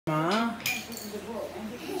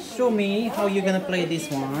Show me how you're gonna play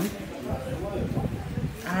this one.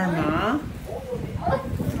 Arma.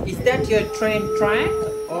 Is that your train track?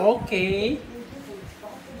 Okay.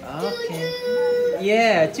 Okay.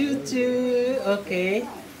 Yeah, choo choo. Okay.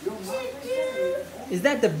 Is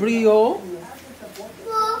that the brio?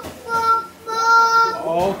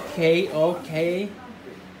 Okay, okay.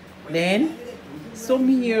 Then show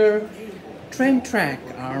me your train track,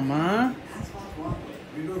 Arma.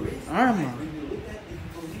 Arma.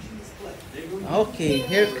 Okay,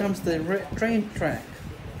 here comes the train track.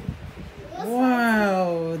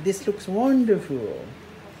 Wow, this looks wonderful.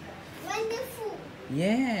 Wonderful.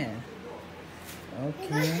 Yeah.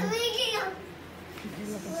 Okay.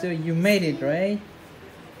 So you made it, right?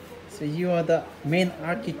 So you are the main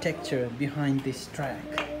architecture behind this track.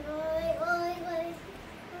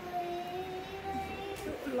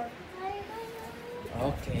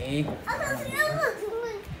 Okay.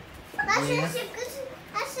 Yeah.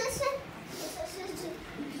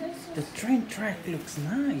 The train track looks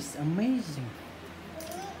nice, amazing.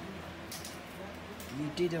 You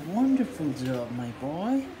did a wonderful job, my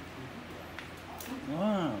boy.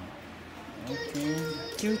 Wow. Okay.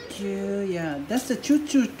 Choo choo. Yeah, that's the choo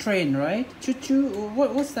choo train, right? Choo choo.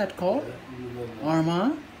 What's that called?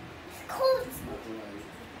 Arma.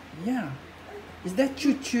 Yeah. Is that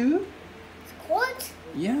choo choo? What?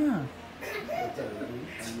 Yeah.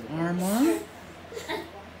 Arma.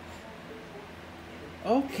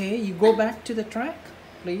 Okay, you go back to the track,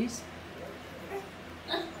 please.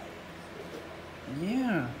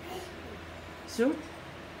 Yeah. So,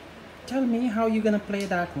 tell me how you're gonna play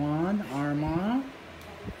that one, Arma.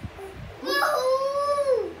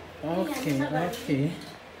 Okay, okay.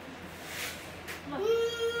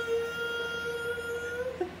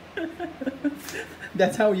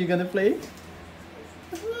 That's how you're gonna play it?